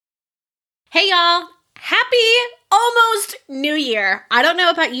Hey y'all, happy almost New Year. I don't know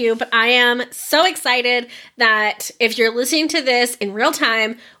about you, but I am so excited that if you're listening to this in real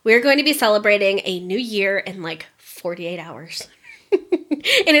time, we're going to be celebrating a new year in like 48 hours.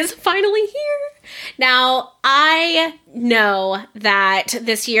 It is finally here. Now, I know that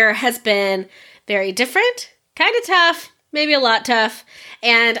this year has been very different, kind of tough, maybe a lot tough,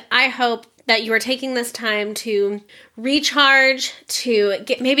 and I hope that you are taking this time to recharge, to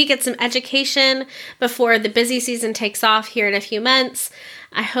get some education before the busy season takes off here in a few months.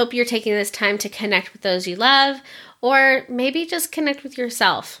 I hope you're taking this time to connect with those you love, or maybe just connect with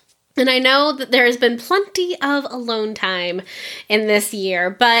yourself. And I know that there has been plenty of alone time in this year,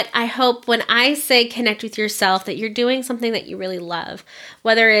 but I hope when I say connect with yourself that you're doing something that you really love,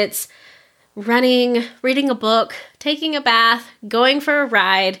 whether it's running, reading a book, taking a bath, going for a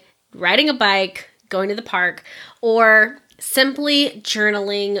ride, riding a bike, going to the park, or simply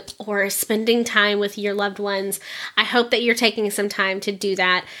journaling or spending time with your loved ones. I hope that you're taking some time to do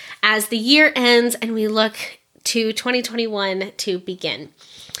that as the year ends and we look to 2021 to begin.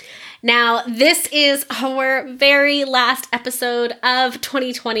 Now, this is our very last episode of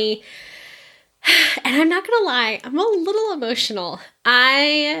 2020. And I'm not going to lie, I'm a little emotional.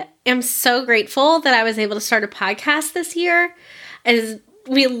 I am so grateful that I was able to start a podcast this year. As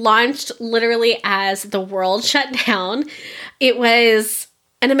we launched literally as the world shut down. It was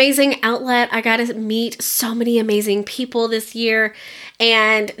an amazing outlet. I got to meet so many amazing people this year.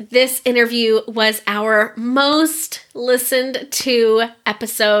 And this interview was our most listened to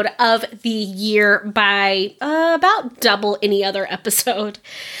episode of the year by about double any other episode.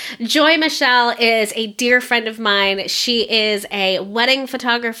 Joy Michelle is a dear friend of mine. She is a wedding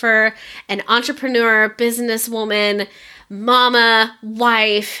photographer, an entrepreneur, businesswoman, mama,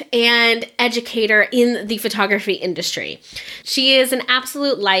 wife, and educator in the photography industry. She is an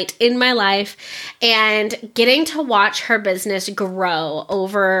absolute light in my life, and getting to watch her business grow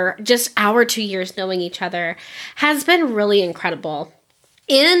over just our 2 years knowing each other has been really incredible.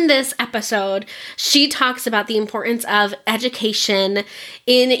 In this episode, she talks about the importance of education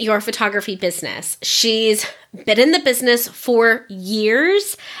in your photography business. She's been in the business for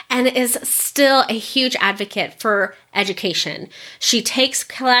years and is still a huge advocate for education. She takes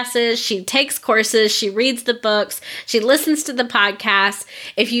classes, she takes courses, she reads the books, she listens to the podcasts.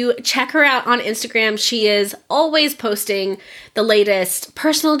 If you check her out on Instagram, she is always posting the latest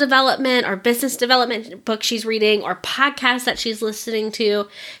personal development or business development book she's reading or podcasts that she's listening to.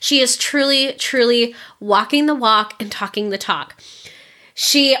 She is truly, truly walking the walk and talking the talk.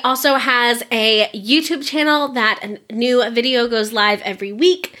 She also has a YouTube channel that a new video goes live every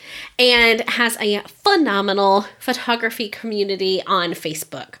week and has a phenomenal photography community on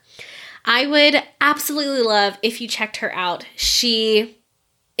Facebook. I would absolutely love if you checked her out. She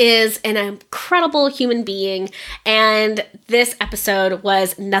is an incredible human being, and this episode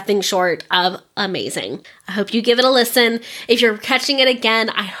was nothing short of amazing. I hope you give it a listen. If you're catching it again,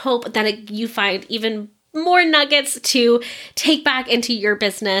 I hope that you find even more nuggets to take back into your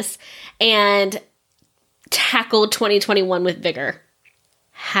business and tackle 2021 with vigor.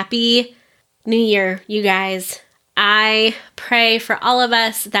 Happy New Year, you guys. I pray for all of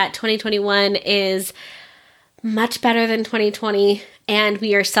us that 2021 is much better than 2020, and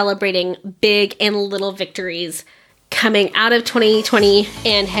we are celebrating big and little victories coming out of 2020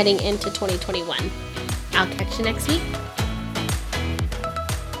 and heading into 2021. I'll catch you next week.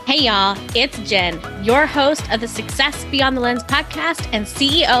 Hey y'all, it's Jen, your host of the Success Beyond the Lens podcast and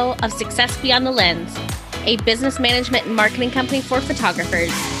CEO of Success Beyond the Lens, a business management and marketing company for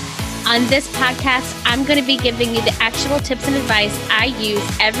photographers. On this podcast, I'm going to be giving you the actual tips and advice I use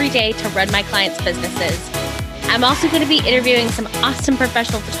every day to run my clients' businesses. I'm also going to be interviewing some awesome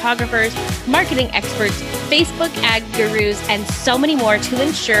professional photographers, marketing experts, Facebook ad gurus, and so many more to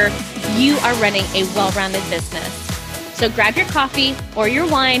ensure you are running a well-rounded business. So grab your coffee or your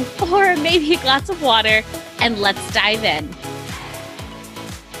wine or maybe a glass of water and let's dive in.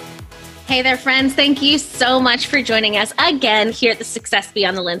 Hey there, friends. Thank you so much for joining us again here at the Success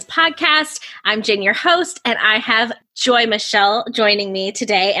Beyond the Lens podcast. I'm Jen, your host, and I have Joy Michelle joining me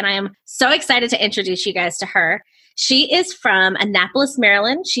today, and I am so excited to introduce you guys to her. She is from Annapolis,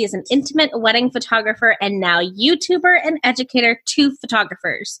 Maryland. She is an intimate wedding photographer and now YouTuber and educator to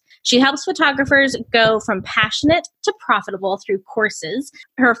photographers. She helps photographers go from passionate to profitable through courses,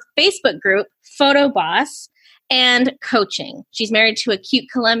 her Facebook group, Photo Boss, and coaching. She's married to a cute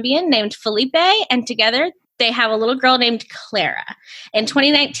Colombian named Felipe, and together they have a little girl named Clara. In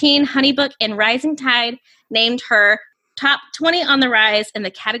 2019, Honeybook and Rising Tide named her top 20 on the rise in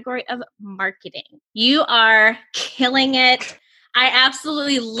the category of marketing. You are killing it. I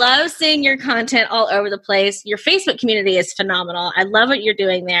absolutely love seeing your content all over the place. Your Facebook community is phenomenal. I love what you're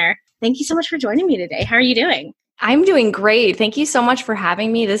doing there. Thank you so much for joining me today. How are you doing? I'm doing great. Thank you so much for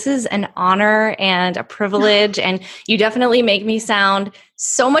having me. This is an honor and a privilege, and you definitely make me sound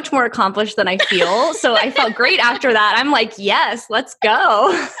so much more accomplished than I feel. So I felt great after that. I'm like, yes, let's go.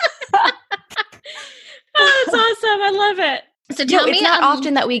 Oh, that's awesome. I love it. So tell me, it's not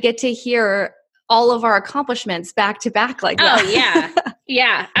often that we get to hear all of our accomplishments back to back like that. Oh, yeah.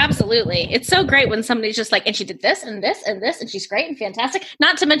 Yeah, absolutely. It's so great when somebody's just like, and she did this and this and this, and she's great and fantastic.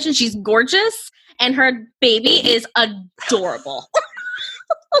 Not to mention she's gorgeous and her baby is adorable.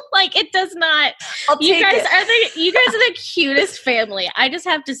 Like, it does not. You guys are the cutest family. I just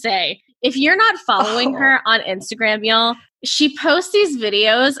have to say, if you're not following her on Instagram, y'all, she posts these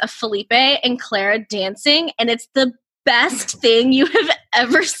videos of Felipe and Clara dancing, and it's the best thing you have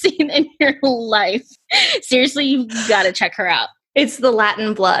ever seen in your life. Seriously, you've got to check her out. It's the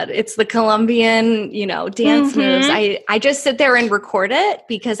Latin blood. It's the Colombian, dance moves. I just sit there and record it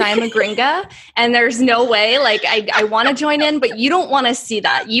because I'm a gringa and there's no way, like, I want to join in, but you don't want to see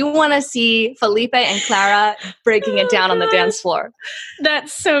that. You want to see Felipe and Clara breaking it down on the dance floor.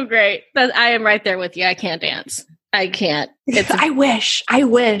 That's so great. I am right there with you. I can't dance. I can't. I wish.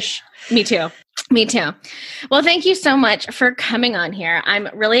 Me too. Well, thank you so much for coming on here. I'm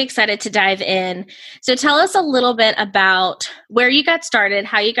really excited to dive in. So tell us a little bit about where you got started,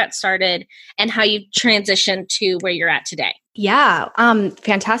 how you got started, and how you transitioned to where you're at today. Yeah.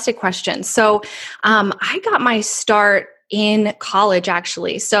 Fantastic question. So I got my start in college,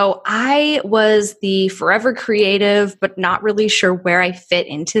 actually. So I was the forever creative, but not really sure where I fit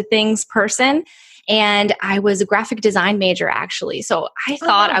into things person. And I was a graphic design major, actually. So I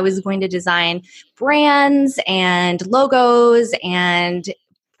thought I was going to design brands and logos and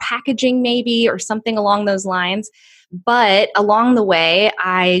packaging maybe, or something along those lines. But along the way,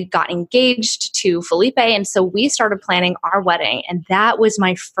 I got engaged to Felipe. And so we started planning our wedding. And that was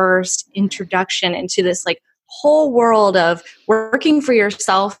my first introduction into this like whole world of working for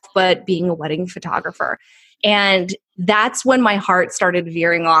yourself, but being a wedding photographer. And that's when my heart started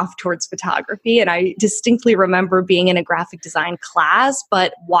veering off towards photography. And I distinctly remember being in a graphic design class,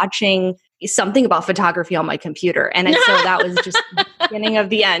 but watching something about photography on my computer. And so that was just the beginning of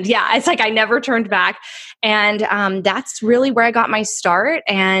the end. Yeah, it's like I never turned back. And that's really where I got my start.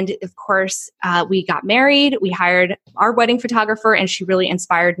 And of course, we got married. We hired our wedding photographer, and she really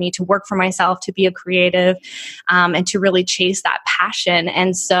inspired me to work for myself, to be a creative, and to really chase that passion.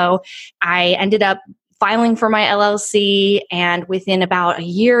 And so I ended up filing for my LLC, and within about a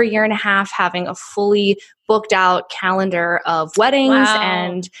year and a half, having a fully booked out calendar of weddings. Wow.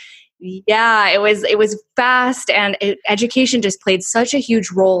 And yeah, it was fast, and education just played such a huge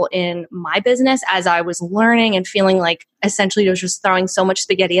role in my business as I was learning and feeling like essentially I was just throwing so much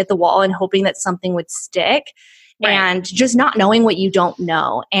spaghetti at the wall and hoping that something would stick. Right. And just not knowing what you don't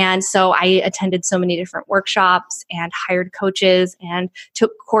know. And so I attended so many different workshops and hired coaches and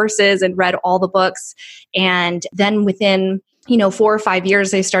took courses and read all the books. And then within 4 or 5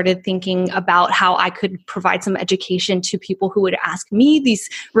 years, I started thinking about how I could provide some education to people who would ask me these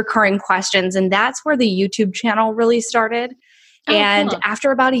recurring questions. And that's where the YouTube channel really started. And after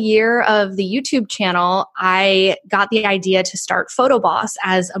about a year of the YouTube channel, I got the idea to start PhotoBoss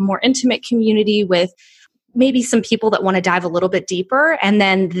as a more intimate community with maybe some people that want to dive a little bit deeper, and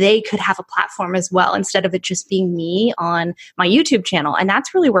then they could have a platform as well instead of it just being me on my YouTube channel. And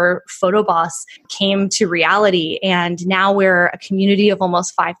that's really where PhotoBoss came to reality. And now we're a community of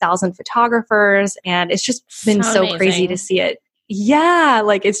almost 5,000 photographers, and it's just been so crazy to see it. Yeah,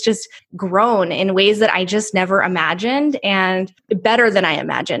 like it's just grown in ways that I just never imagined, and better than I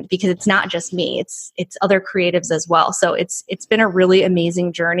imagined, because it's not just me, it's other creatives as well. So it's been a really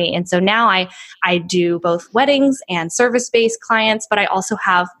amazing journey. And so now I do both weddings and service-based clients, but I also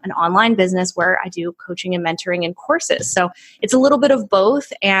have an online business where I do coaching and mentoring and courses. So it's a little bit of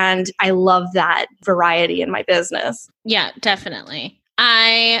both, and I love that variety in my business. Yeah, definitely.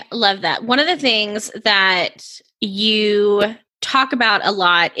 I love that. One of the things that you talk about a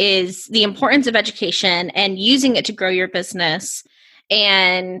lot is the importance of education and using it to grow your business,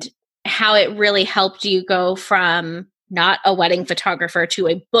 and how it really helped you go from not a wedding photographer to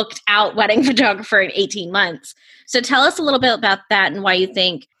a booked out wedding photographer in 18 months. So tell us a little bit about that and why you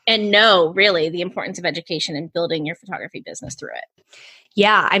think and know really the importance of education in building your photography business through it.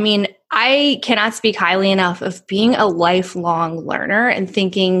 Yeah, I mean, I cannot speak highly enough of being a lifelong learner and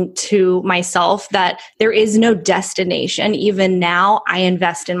thinking to myself that there is no destination. Even now, I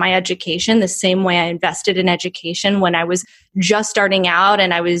invest in my education the same way I invested in education when I was just starting out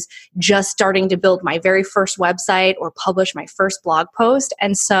and I was just starting to build my very first website or publish my first blog post.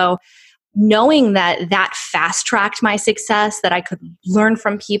 And so knowing that fast tracked my success, that I could learn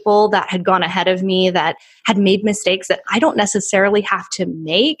from people that had gone ahead of me, that had made mistakes that I don't necessarily have to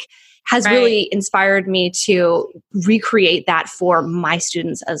make, has really inspired me to recreate that for my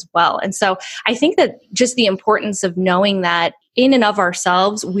students as well. And so I think that just the importance of knowing that in and of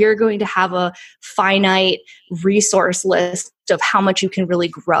ourselves, we're going to have a finite resource list of how much you can really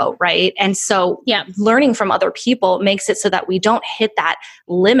grow, right? And so learning from other people makes it so that we don't hit that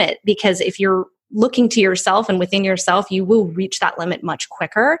limit, because if you're looking to yourself and within yourself, you will reach that limit much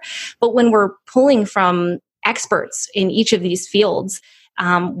quicker. But when we're pulling from experts in each of these fields,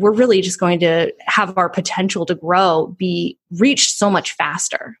 we're really just going to have our potential to grow be reached so much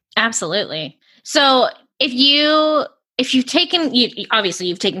faster. Absolutely. So if you've taken, obviously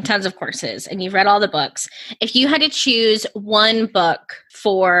you've taken tons of courses and you've read all the books. If you had to choose one book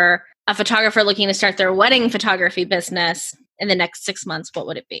for a photographer looking to start their wedding photography business in the next 6 months, what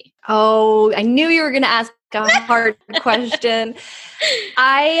would it be? Oh, I knew you were going to ask a hard question.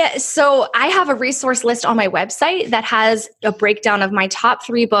 I have a resource list on my website that has a breakdown of my top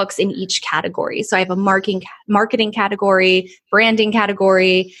 3 books in each category. So I have a marketing category, branding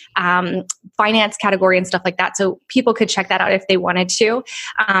category, finance category, and stuff like that. So people could check that out if they wanted to.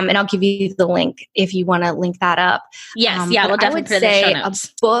 And I'll give you the link if you want to link that up. Yes. We'll definitely put it in the show notes.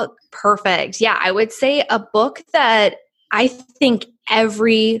 A book, perfect. Yeah, I would say a book that I think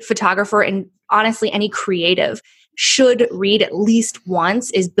every photographer and honestly any creative should read at least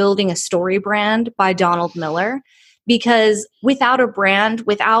once is Building a Story Brand by Donald Miller. Because without a brand,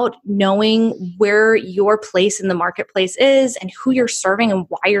 without knowing where your place in the marketplace is and who you're serving and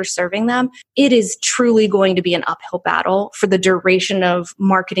why you're serving them, it is truly going to be an uphill battle for the duration of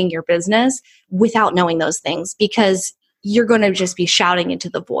marketing your business without knowing those things, because you're going to just be shouting into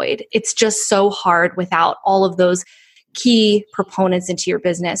the void. It's just so hard without all of those key proponents into your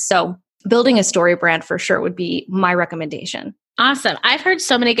business. So Building a Story Brand for sure would be my recommendation. Awesome. I've heard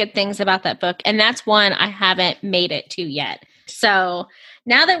so many good things about that book, and that's one I haven't made it to yet. So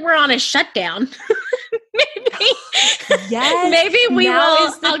now that we're on a shutdown, maybe we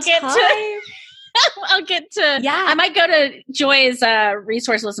will. I'll get to. Yeah. I might go to Joy's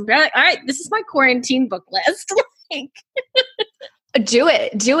resource list and be like, all right, this is my quarantine book list. Do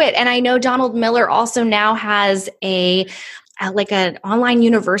it. And I know Donald Miller also now has an online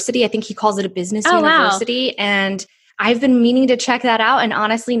university. I think he calls it a business university. Wow. And I've been meaning to check that out. And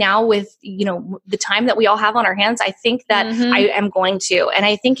honestly, now with, the time that we all have on our hands, I think that I am going to. And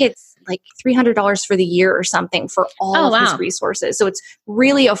I think it's like $300 for the year or something for all of his resources. So it's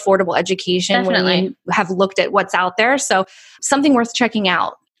really affordable education when you have looked at what's out there. So something worth checking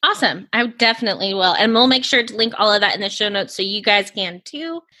out. Awesome. I definitely will. And we'll make sure to link all of that in the show notes so you guys can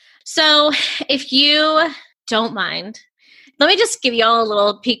too. So if you don't mind, let me just give you all a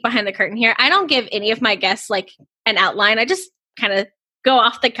little peek behind the curtain here. I don't give any of my guests like an outline. I just kind of go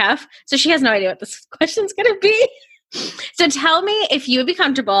off the cuff. So she has no idea what this question's going to be. So tell me, if you would be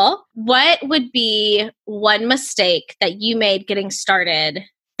comfortable, what would be one mistake that you made getting started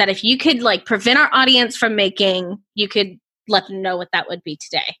that if you could prevent our audience from making, you could let them know what that would be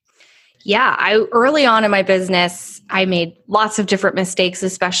today? Yeah, early on in my business, I made lots of different mistakes,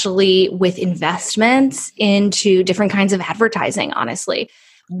 especially with investments into different kinds of advertising, honestly.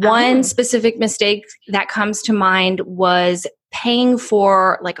 One specific mistake that comes to mind was paying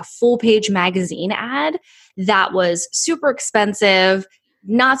for a full page magazine ad that was super expensive,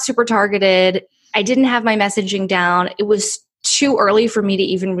 not super targeted. I didn't have my messaging down. It was too early for me to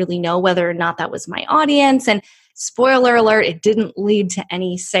even really know whether or not that was my audience. And spoiler alert, it didn't lead to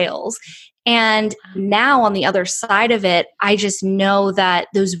any sales. And now on the other side of it, I just know that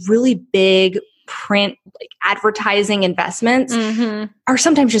those really big print advertising investments are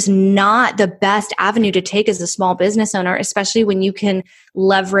sometimes just not the best avenue to take as a small business owner, especially when you can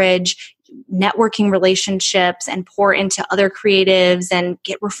leverage networking relationships and pour into other creatives and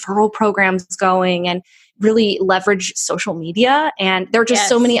get referral programs going and really leverage social media. And there are just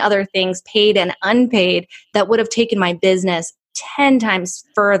so many other things, paid and unpaid, that would have taken my business 10 times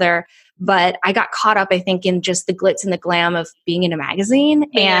further. but I got caught up, I think, in just the glitz and the glam of being in a magazine.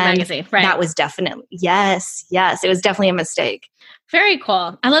 Right. That was definitely, yes, it was definitely a mistake. Very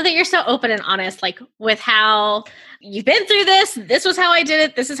cool. I love that you're so open and honest, like with how you've been through this. This was how I did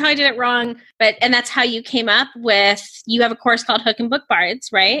it. This is how I did it wrong. And that's how you came up with, you have a course called Hook and Book Brides,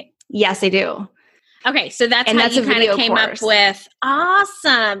 right? Yes, I do. Okay, so that's how you kind of came up with.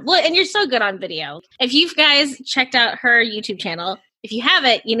 Awesome. Well, and you're so good on video. If you guys checked out her YouTube channel, if you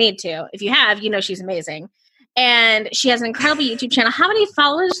haven't, you need to. If you have, you know she's amazing. And she has an incredible YouTube channel. How many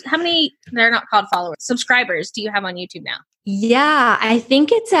followers, they're not called followers, subscribers do you have on YouTube now? Yeah, I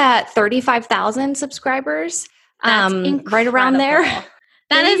think it's at 35,000 subscribers. Right around there.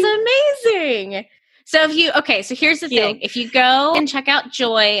 That is amazing. So so here's the thing. If you go and check out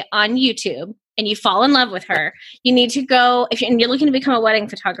Joy on YouTube and you fall in love with her, you need to go, and you're looking to become a wedding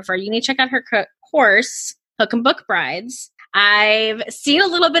photographer, you need to check out her course, Hook and Book Brides. I've seen a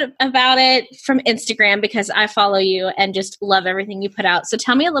little bit about it from Instagram because I follow you and just love everything you put out. So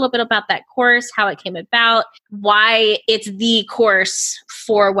tell me a little bit about that course, how it came about, why it's the course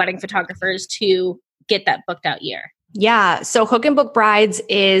for wedding photographers to get that booked out year. Yeah. So Hook and Book Brides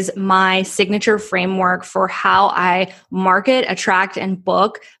is my signature framework for how I market, attract, and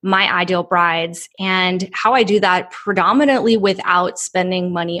book my ideal brides, and how I do that predominantly without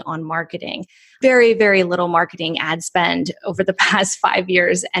spending money on marketing. Very, very little marketing ad spend over the past 5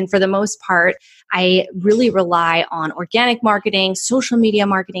 years. And for the most part, I really rely on organic marketing, social media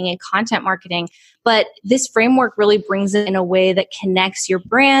marketing, and content marketing. But this framework really brings it in a way that connects your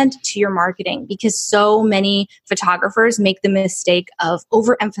brand to your marketing, because so many photographers make the mistake of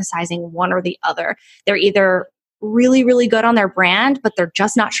overemphasizing one or the other. They're either really, really good on their brand, but they're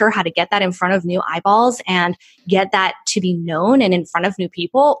just not sure how to get that in front of new eyeballs and get that to be known and in front of new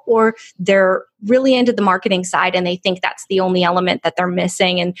people, or they're really into the marketing side and they think that's the only element that they're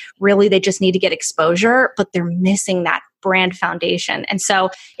missing, and really they just need to get exposure, but they're missing that brand foundation. And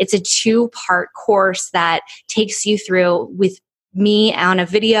so it's a 2-part course that takes you through with me on a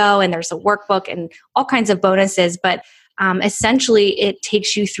video, and there's a workbook and all kinds of bonuses, but essentially, it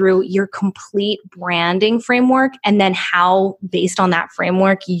takes you through your complete branding framework, and then how, based on that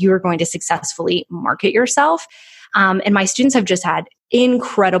framework, you're going to successfully market yourself. And my students have just had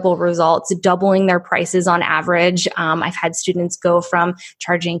incredible results, doubling their prices on average. I've had students go from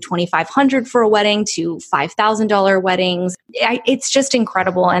charging $2,500 for a wedding to $5,000 weddings. It's just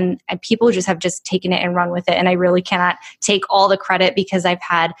incredible. And people just have just taken it and run with it. And I really cannot take all the credit, because I've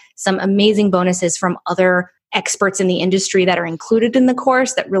had some amazing bonuses from other experts in the industry that are included in the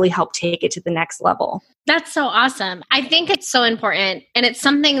course that really help take it to the next level. That's so awesome. I think it's so important. And it's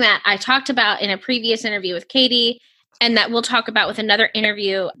something that I talked about in a previous interview with Katie, and that we'll talk about with another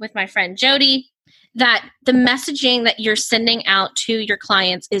interview with my friend Jody, that the messaging that you're sending out to your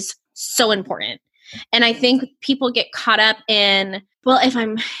clients is so important. And I think people get caught up in, well, if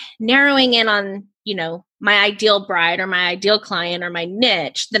I'm narrowing in on, my ideal bride or my ideal client or my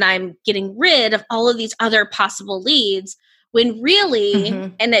niche, then I'm getting rid of all of these other possible leads, when really,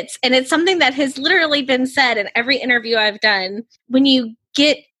 and it's something that has literally been said in every interview I've done, when you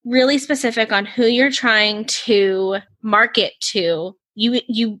get really specific on who you're trying to market to,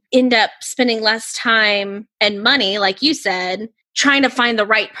 you end up spending less time and money, like you said, trying to find the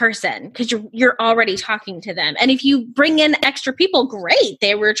right person, because you're already talking to them. And if you bring in extra people, great,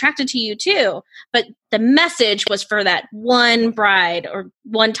 they were attracted to you too. But the message was for that one bride or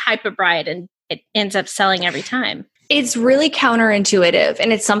one type of bride, and it ends up selling every time. It's really counterintuitive,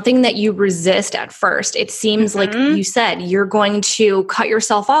 and it's something that you resist at first. It seems like you said, you're going to cut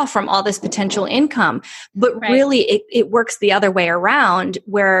yourself off from all this potential income, but really it works the other way around,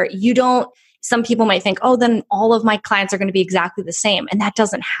 where you don't. Some people might think, oh, then all of my clients are going to be exactly the same. And that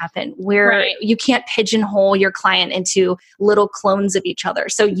doesn't happen, where you can't pigeonhole your client into little clones of each other.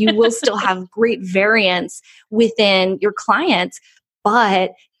 So you will still have great variance within your clients.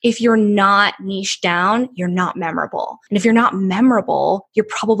 But if you're not niche down, you're not memorable. And if you're not memorable, you're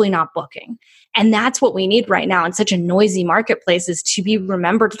probably not booking. And that's what we need right now in such a noisy marketplace, is to be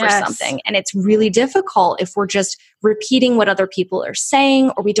remembered for something. And it's really difficult if we're just repeating what other people are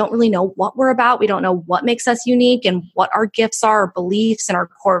saying, or we don't really know what we're about. We don't know what makes us unique and what our gifts are, our beliefs, and our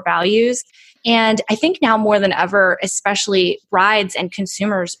core values. And I think now more than ever, especially brides and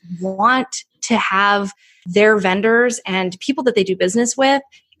consumers want to have their vendors and people that they do business with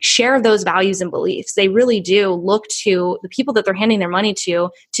share those values and beliefs. They really do look to the people that they're handing their money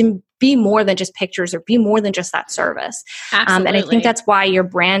to be more than just pictures, or be more than just that service. And I think that's why your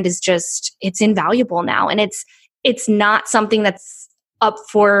brand is it's invaluable now. And it's not something that's up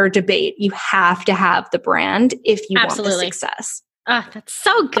for debate. You have to have the brand if you want the success. Oh, that's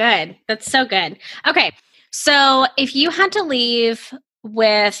so good. That's so good. Okay. So if you had to leave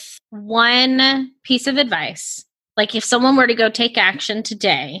with one piece of advice, like if someone were to go take action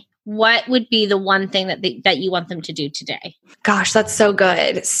today, what would be the one thing that you want them to do today? Gosh, that's so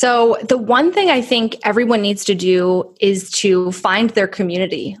good. So the one thing I think everyone needs to do is to find their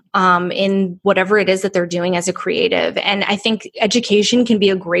community in whatever it is that they're doing as a creative. And I think education can be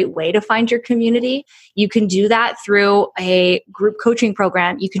a great way to find your community. You can do that through a group coaching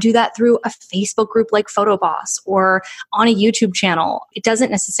program. You can do that through a Facebook group like PhotoBoss or on a YouTube channel. It doesn't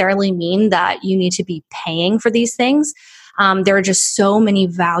necessarily mean that you need to be paying for these things. There are just so many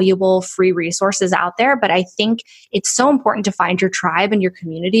valuable free resources out there, but I think it's so important to find your tribe and your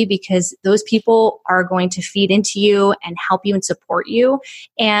community because those people are going to feed into you and help you and support you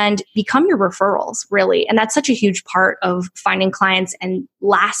and become your referrals, really. And that's such a huge part of finding clients and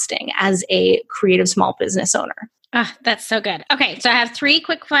lasting as a creative small business owner. Ah, that's so good. Okay, so I have 3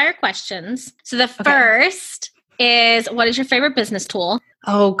 quick fire questions. So the first is, what is your favorite business tool?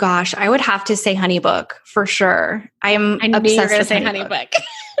 Oh gosh, I would have to say HoneyBook for sure. I knew you were obsessed going to with say HoneyBook.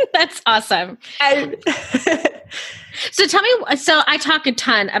 That's awesome. So tell me, so I talk a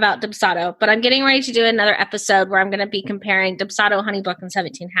ton about Dubsado, but I'm getting ready to do another episode where I'm going to be comparing Dubsado, HoneyBook, and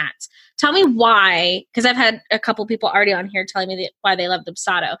 17 Hats. Tell me why, because I've had a couple people already on here telling me why they love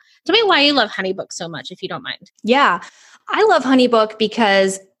Dubsado. Tell me why you love HoneyBook so much, if you don't mind. Yeah, I love HoneyBook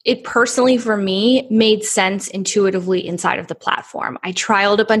because it personally, for me, made sense intuitively inside of the platform. I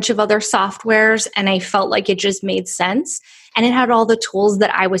trialed a bunch of other softwares and I felt like it just made sense. And it had all the tools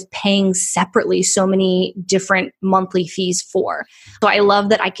that I was paying separately so many different monthly fees for. So I love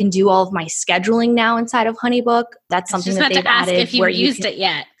that I can do all of my scheduling now inside of HoneyBook. That's something that they've added. If you've used it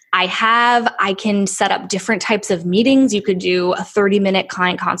yet. I can set up different types of meetings. You could do a 30-minute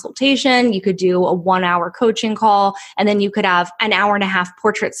client consultation. You could do a 1-hour coaching call. And then you could have an hour and a half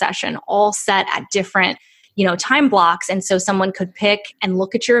portrait session all set at different, time blocks. And so someone could pick and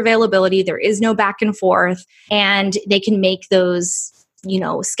look at your availability. There is no back and forth and they can make those,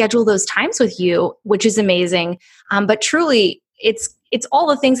 schedule those times with you, which is amazing. But truly it's all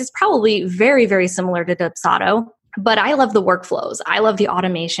the things. It's probably very, very similar to Dubsado. But I love the workflows. I love the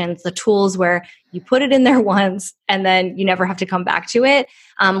automations, the tools where you put it in there once and then you never have to come back to it.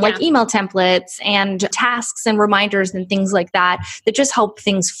 Like email templates and tasks and reminders and things like that just help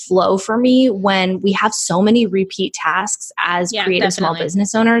things flow for me when we have so many repeat tasks as creative small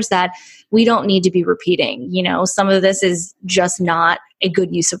business owners that we don't need to be repeating. Some of this is just not a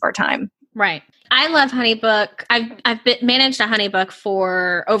good use of our time. Right. I love HoneyBook. I've managed a HoneyBook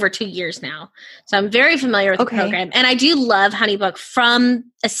for over 2 years now. So I'm very familiar with the program. And I do love HoneyBook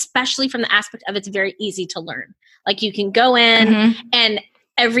especially from the aspect of it's very easy to learn. Like you can go in and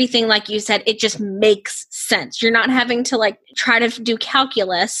everything, like you said, it just makes sense. You're not having to try to do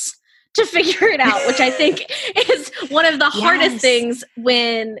calculus to figure it out, which I think is one of the hardest things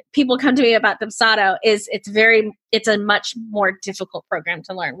when people come to me about Dubsado is it's a much more difficult program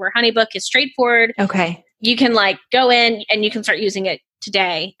to learn, where HoneyBook is straightforward. Okay. You can go in and you can start using it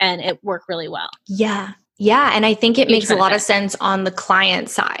today and it worked really well. Yeah. Yeah. And I think it makes a lot of sense on the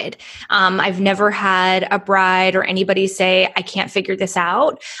client side. I've never had a bride or anybody say, I can't figure this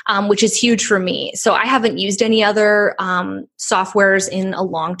out, which is huge for me. So I haven't used any other softwares in a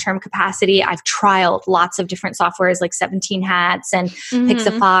long-term capacity. I've trialed lots of different softwares like 17 Hats and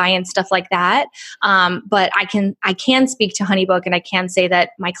Pixify and stuff like that. But I can speak to HoneyBook and I can say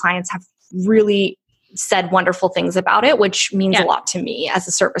that my clients have really said wonderful things about it, which means a lot to me as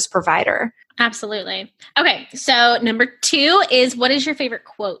a service provider. Absolutely. Okay. So number 2 is, what is your favorite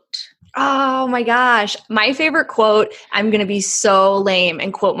quote? Oh my gosh. My favorite quote, I'm going to be so lame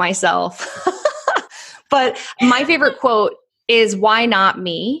and quote myself. But my favorite quote is, why not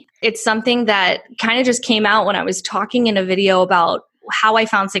me? It's something that kind of just came out when I was talking in a video about how I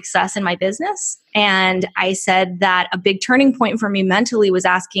found success in my business. And I said that a big turning point for me mentally was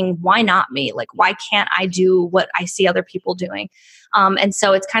asking, why not me? Why can't I do what I see other people doing? And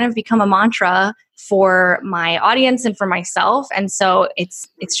so it's kind of become a mantra for my audience and for myself. And so it's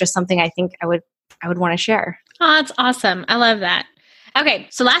just something I think I would want to share. Oh, that's awesome. I love that. Okay.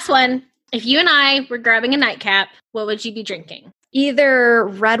 So last one, if you and I were grabbing a nightcap, what would you be drinking? Either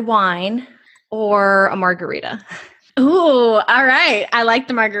red wine or a margarita. Ooh, all right. I like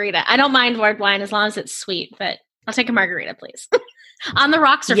the margarita. I don't mind red wine as long as it's sweet, but I'll take a margarita, please. On the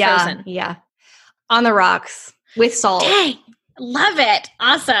rocks or frozen? Yeah. On the rocks with salt. Dang. Love it.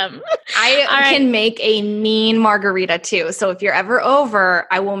 Awesome. I can make a mean margarita too. So if you're ever over,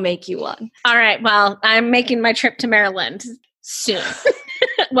 I will make you one. All right. Well, I'm making my trip to Maryland soon.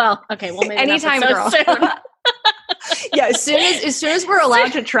 Well, okay. Well, maybe anytime, girl. Soon. Yeah, as soon as we're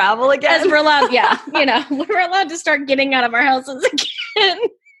allowed to travel again. As we're allowed, we're allowed to start getting out of our houses again.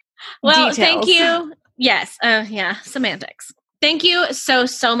 Well, thank you. Yes. Semantics. Thank you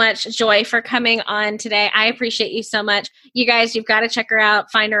so much, Joy, for coming on today. I appreciate you so much. You guys, you've got to check her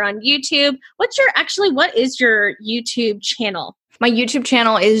out. Find her on YouTube. What is your YouTube channel? My YouTube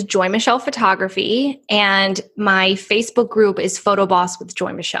channel is Joy Michelle Photography, and my Facebook group is Photo Boss with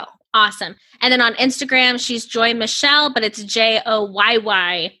Joy Michelle. Awesome. And then on Instagram, she's Joy Michelle, but it's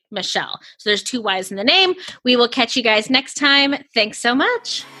Joyy Michelle. So there's 2 Y's in the name. We will catch you guys next time. Thanks so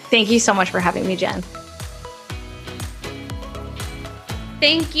much. Thank you so much for having me, Jen.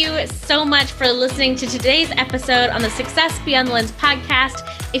 Thank you so much for listening to today's episode on the Success Beyond the Lens podcast.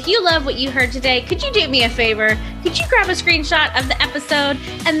 If you love what you heard today, could you do me a favor? Could you grab a screenshot of the episode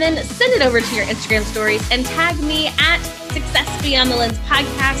and then send it over to your Instagram stories and tag me at Success Beyond the Lens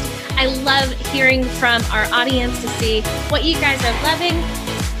podcast? I love hearing from our audience to see what you guys are loving.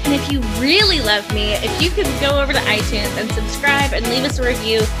 And if you really love me, if you could go over to iTunes and subscribe and leave us a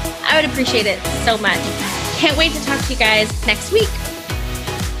review, I would appreciate it so much. Can't wait to talk to you guys next week.